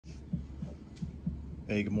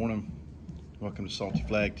Hey, good morning. Welcome to Salty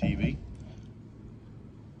Flag TV.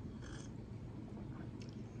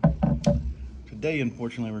 Today,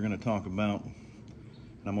 unfortunately, we're going to talk about, and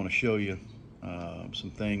I'm going to show you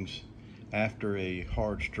some things after a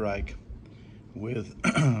hard strike with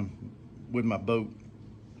with my boat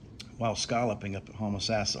while scalloping up at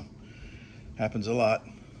Homosassa. Happens a lot.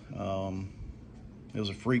 It was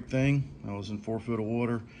a freak thing. I was in 4 foot of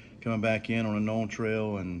water coming back in on a known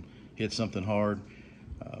trail and hit something hard.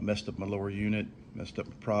 Messed up my lower unit, messed up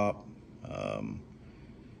my prop,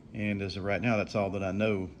 and as of right now, that's all that I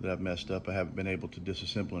know that I've messed up. I haven't been able to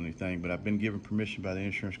disassemble anything, but I've been given permission by the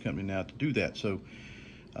insurance company now to do that. So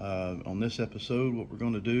on this episode, what we're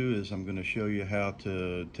going to do is I'm going to show you how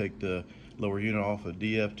to take the lower unit off a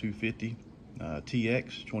DF250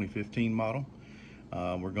 TX 2015 model.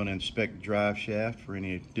 We're going to inspect the drive shaft for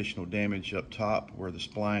any additional damage up top where the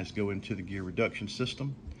splines go into the gear reduction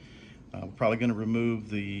system. We're probably going to remove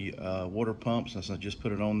the water pump since I just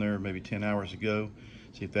put it on there maybe 10 hours ago.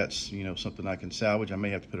 See if that's something I can salvage. I may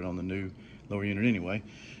have to put it on the new lower unit anyway.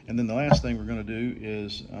 And then the last thing we're going to do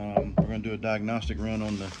is we're going to do a diagnostic run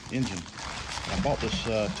on the engine. I bought this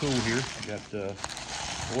tool here. I got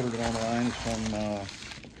ordered it online. It's from a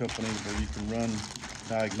company where you can run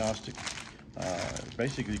diagnostic.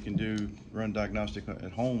 Basically, you can run diagnostic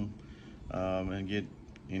at home and get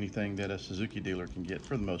anything that a Suzuki dealer can get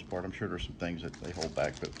for the most part. I'm sure there's some things that they hold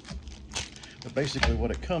back, but basically what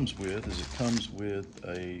it comes with is it comes with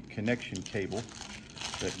a connection cable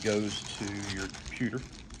that goes to your computer,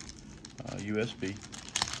 USB,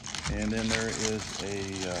 and then there is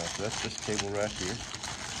so that's this cable right here.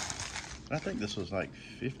 I think this was like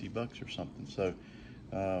 50 bucks or something. So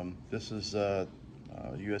this is a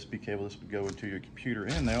USB cable. This would go into your computer,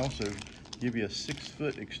 and they also give you a 6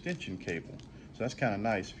 foot extension cable. So that's kind of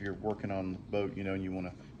nice if you're working on the boat, and you want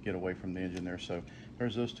to get away from the engine there. So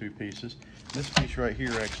there's those two pieces. This piece right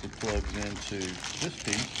here actually plugs into this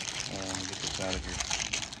piece. Let me get this out of here.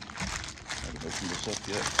 I haven't opened this up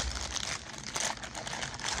yet.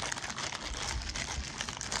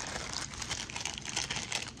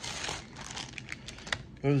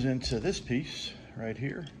 Goes into this piece right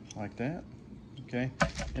here, like that. Okay,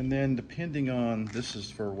 and then depending on, this is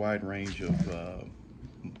for a wide range of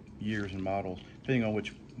years and models, depending on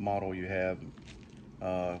which model you have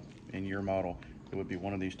in your model, it would be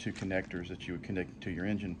one of these two connectors that you would connect to your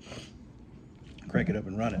engine, crank it up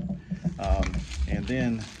and run it. And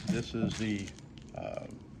then this is the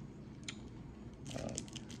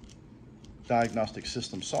diagnostic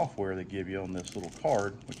system software they give you on this little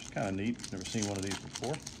card, which is kind of neat. Never seen one of these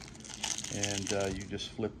before. And you just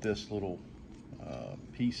flip this little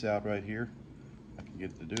piece out right here. I can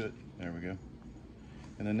get it to do it. There we go.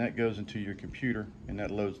 And then that goes into your computer, and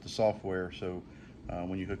that loads the software. So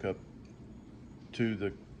when you hook up to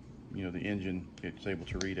the the engine, it's able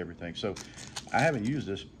to read everything. So I haven't used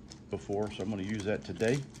this before, so I'm going to use that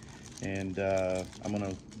today, and I'm going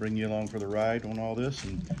to bring you along for the ride on all this.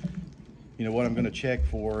 And what I'm going to check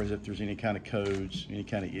for is if there's any kind of codes, any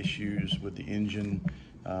kind of issues with the engine.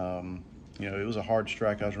 It was a hard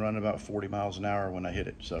strike. I was running about 40 miles an hour when I hit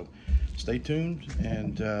it. So stay tuned,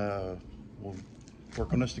 and we'll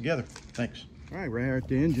work on this together. Thanks. All right, we're here at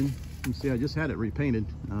the engine. You can see I just had it repainted.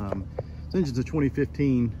 This engine's a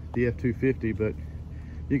 2015 DF250, but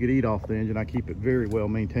you could eat off the engine. I keep it very well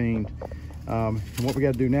maintained. And what we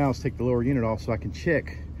got to do now is take the lower unit off so I can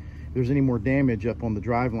check if there's any more damage up on the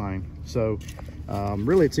drive line. So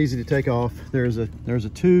really, it's easy to take off. There's a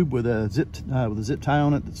tube with a zip tie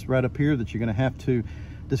on it that's right up here that you're going to have to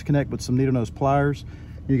disconnect with some needle nose pliers.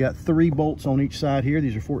 You got 3 bolts on each side here.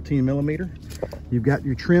 These are 14 millimeter. You've got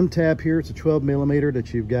your trim tab here. It's a 12 millimeter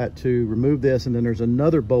that you've got to remove this, and then there's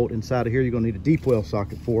another bolt inside of here you're going to need a deep well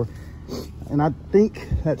socket for, and I think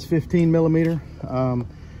that's 15 millimeter. And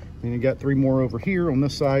you got 3 more over here on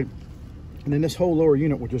this side, and then this whole lower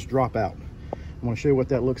unit will just drop out. I'm going to show you what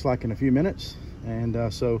that looks like in a few minutes,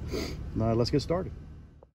 and so let's get started.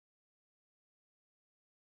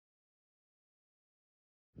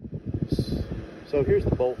 So here's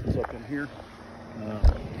the bolt that's up in here.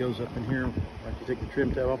 It goes up in here, like you take the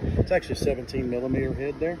trim tab off. It's actually a 17 millimeter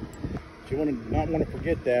head there. But you not want to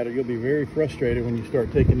forget that, or you'll be very frustrated when you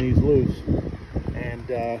start taking these loose and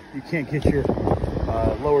you can't get your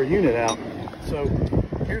lower unit out. So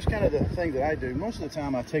here's kind of the thing that I do. Most of the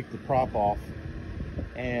time I take the prop off,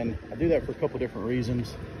 and I do that for a couple different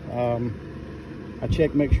reasons. I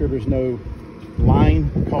check, make sure there's no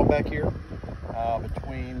line caught back here.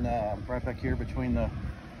 Right back here between the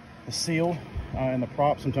seal and the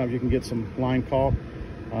prop. Sometimes you can get some line caught.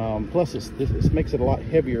 Plus this makes it a lot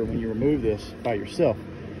heavier when you remove this by yourself.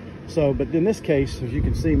 So, but in this case, as you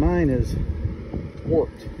can see, mine is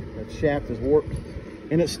warped. That shaft is warped,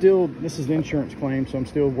 and it's still, this is an insurance claim, so I'm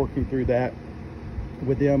still working through that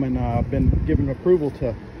with them, and I've been given approval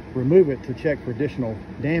to remove it to check for additional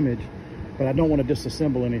damage, but I don't want to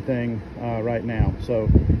disassemble anything right now, so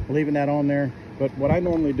leaving that on there. But what I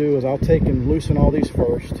normally do is I'll take and loosen all these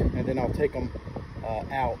first, and then I'll take them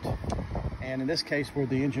out. And in this case, where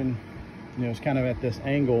the engine, you know, is kind of at this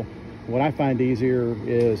angle, what I find easier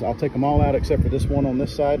is I'll take them all out except for this one on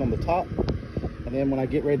this side on the top, and then when I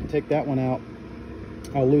get ready to take that one out,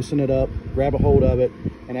 I'll loosen it up, grab a hold of it,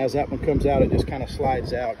 and as that one comes out, it just kind of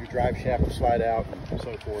slides out. Your drive shaft will slide out and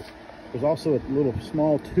so forth. There's also a little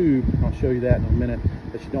small tube, I'll show you that in a minute,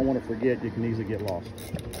 that you don't want to forget. You can easily get lost.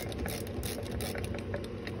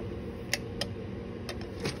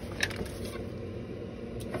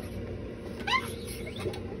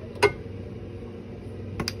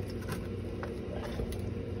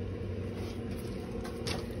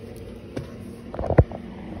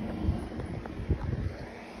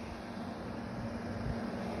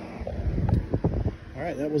 All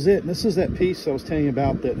right, that was it. And this is that piece I was telling you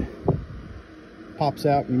about that pops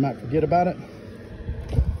out and you might forget about it.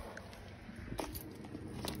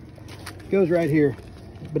 It goes right here,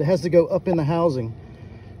 but it has to go up in the housing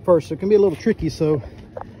first, so it can be a little tricky. So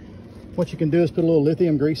what you can do is put a little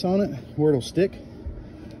lithium grease on it where it'll stick.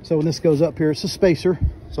 So when this goes up here, it's a spacer,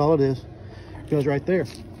 that's all it is. It goes right there.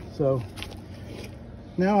 So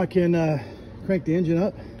now I can crank the engine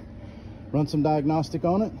up, run some diagnostic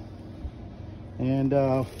on it, and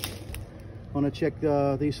I'm gonna check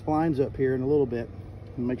these splines up here in a little bit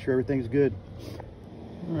and make sure everything's good.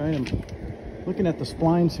 All right, I'm looking at the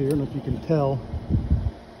splines here, and if you can tell,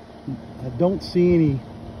 I don't see any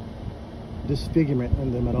disfigurement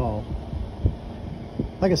in them at all.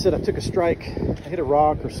 Like I said, I took a strike, I hit a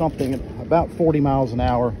rock or something at about 40 miles an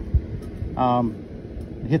hour.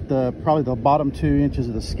 Hit probably the bottom 2 inches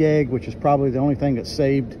of the skeg, which is probably the only thing that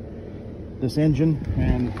saved this engine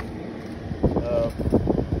and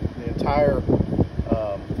the entire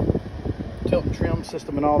tilt and trim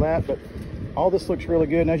system and all that. But all this looks really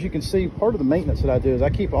good, and as you can see, part of the maintenance that I do is I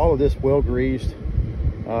keep all of this well greased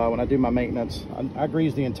when I do my maintenance. I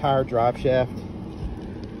grease the entire drive shaft.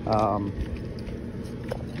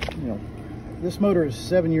 You know, this motor is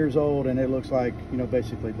 7 years old and it looks like, you know,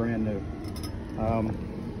 basically brand new.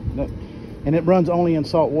 And it runs only in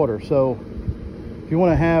salt water, so if you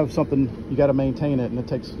want to have something, you got to maintain it, and it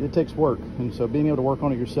takes work. And so being able to work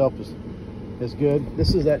on it yourself is good.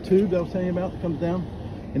 This is that tube that I was telling you about that comes down,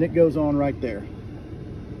 and it goes on right there.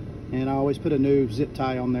 And I always put a new zip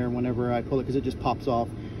tie on there whenever I pull it, because it just pops off.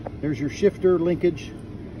 There's your shifter linkage,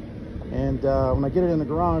 and when I get it in the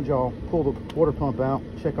garage, I'll pull the water pump out,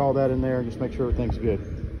 check all that in there, and just make sure everything's good.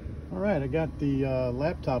 All right, I got the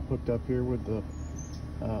laptop hooked up here with the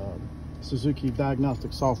Suzuki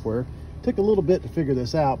diagnostic software. Took a little bit to figure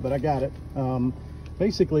this out, but I got it.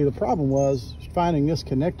 Basically, the problem was finding this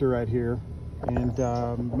connector right here and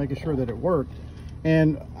making sure that it worked.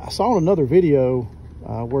 And I saw in another video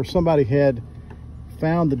where somebody had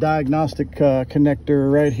found the diagnostic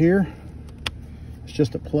connector right here. It's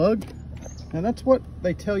just a plug, and that's what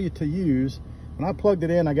they tell you to use. When I plugged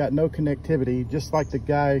it in, I got no connectivity, just like the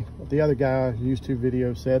other guy YouTube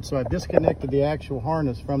video said. So I disconnected the actual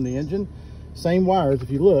harness from the engine. Same wires,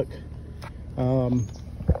 if you look,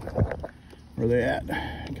 where they at?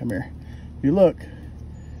 Come here. If you look,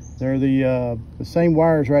 they're the same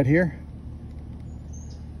wires right here.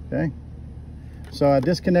 Okay. So I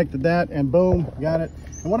disconnected that, and boom, got it.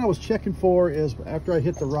 And what I was checking for is, after I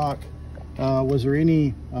hit the rock, was there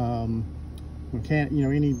any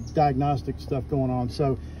any diagnostic stuff going on.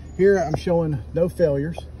 So here I'm showing no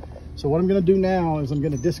failures. So what I'm going to do now is I'm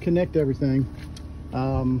going to disconnect everything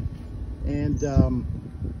and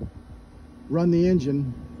run the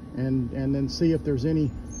engine and then see if there's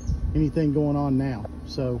anything going on now.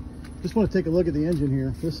 So just want to take a look at the engine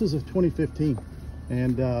here. This is a 2015,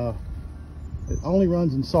 and it only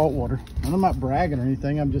runs in salt water. And I'm not bragging or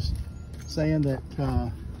anything, I'm just saying that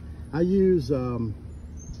I use a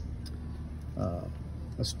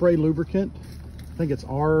spray lubricant. I think it's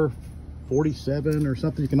R47 or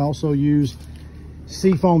something. You can also use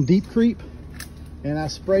Seafoam Deep Creep, and I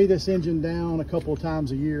spray this engine down a couple of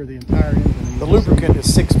times a year, the entire engine. The lubricant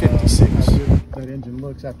is 656. How good that engine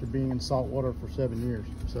looks after being in salt water for 7 years.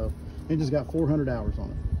 So engine's got 400 hours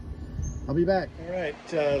on it. I'll be back. All right,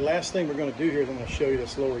 last thing we're going to do here is I'm going to show you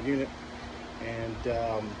this lower unit and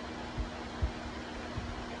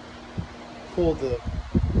pull the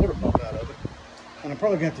water pump out of it. And I'm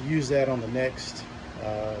probably going to have to use that on the next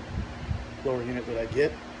lower unit that I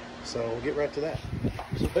get. So we'll get right to that.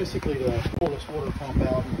 So basically, to pull this water pump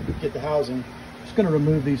out and get the housing, I'm just going to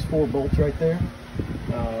remove these 4 bolts right there.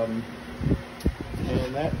 And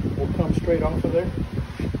that will come straight off of there.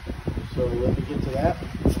 So let me get to that,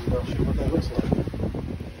 and I'll show you what that looks like.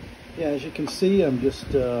 Yeah, as you can see, I'm just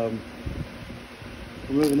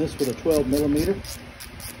removing this with a 12 millimeter.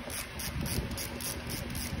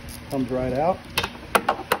 Comes right out.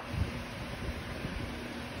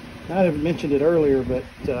 I haven't mentioned it earlier, but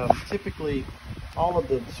typically all of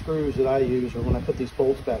the screws that I use, or when I put these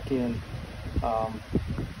bolts back in,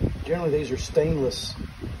 generally these are stainless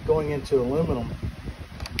going into aluminum,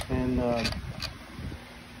 and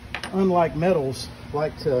unlike metals,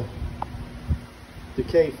 like to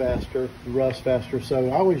decay faster, rust faster, so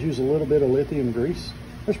I always use a little bit of lithium grease.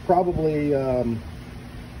 There's probably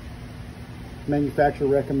manufacturer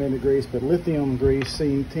recommended grease, but lithium grease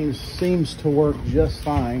seems to work just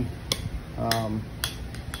fine.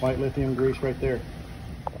 White lithium grease right there.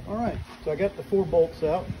 All right, so I got the 4 bolts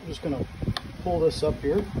out. I'm just going to pull this up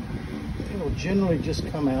here. It'll generally just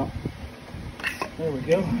come out. There we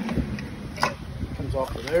go. Comes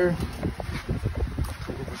off of there.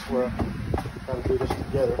 Get this where I try to do this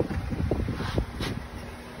together.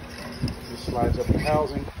 Just slides up the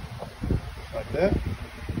housing like that.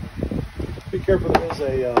 Be careful, there is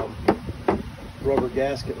a rubber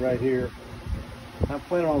gasket right here. I'm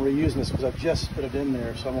planning on reusing this because I've just put it in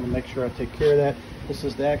there, so I want to make sure I take care of that. This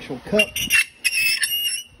is the actual cup.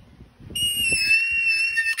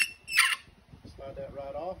 Slide that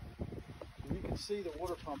right off. And you can see the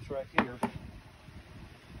water pump's right here.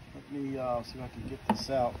 Let me see if I can get this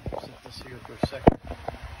out. Set this here for a second.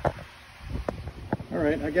 All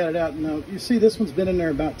right, I got it out. Now, you see this one's been in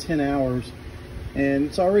there about 10 hours. And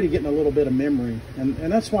it's already getting a little bit of memory, and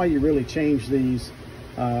that's why you really change these,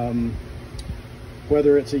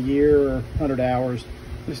 whether it's a year or 100 hours.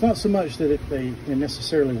 It's not so much that they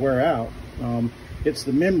necessarily wear out, it's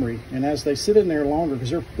the memory, and as they sit in there longer,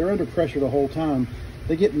 because they're under pressure the whole time,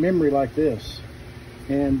 they get memory like this.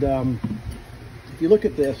 And if you look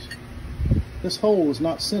at this hole is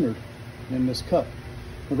not centered in this cup.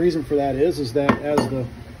 The reason for that is that as the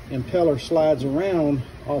impeller slides around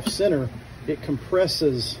off center, it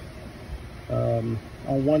compresses on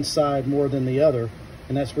one side more than the other,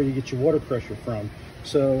 and that's where you get your water pressure from.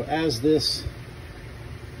 So as this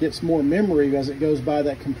gets more memory, as it goes by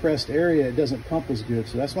that compressed area, it doesn't pump as good.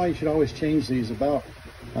 So that's why you should always change these about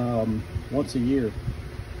once a year,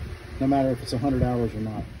 no matter if it's 100 hours or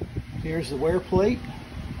not. Here's the wear plate,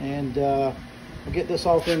 and I'll get this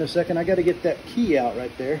off in a second. I got to get that key out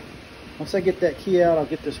right there. Once I get that key out, I'll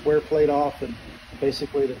get this wear plate off, and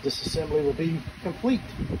basically the disassembly will be complete.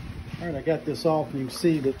 All right, I got this off, and you can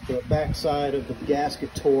see that the back side of the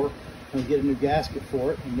gasket tore. I'm gonna get a new gasket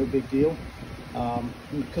for it, and no big deal.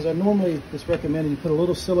 Because I normally just recommend you put a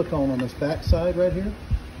little silicone on this back side right here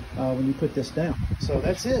when you put this down. So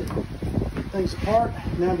that's it. Things apart.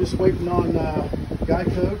 Now I'm just waiting on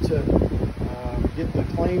Geico to get the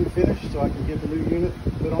claim finished so I can get the new unit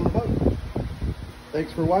put on the boat.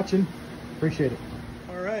 Thanks for watching. Appreciate it.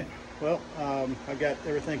 All right. Well, I got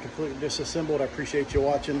everything completely disassembled. I appreciate you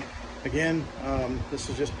watching. Again, this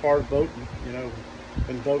is just part of boating. You know,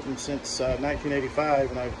 been boating since 1985,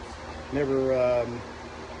 and I've never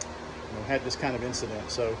had this kind of incident.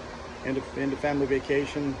 So, into family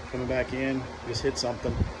vacation, coming back in, just hit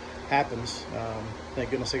something, happens. Thank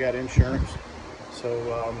goodness I got insurance.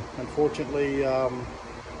 So, unfortunately,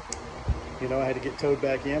 you know, I had to get towed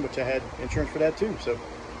back in, which I had insurance for that too. So.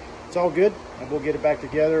 It's all good. We'll get it back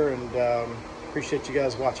together, and appreciate you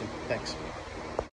guys watching. Thanks.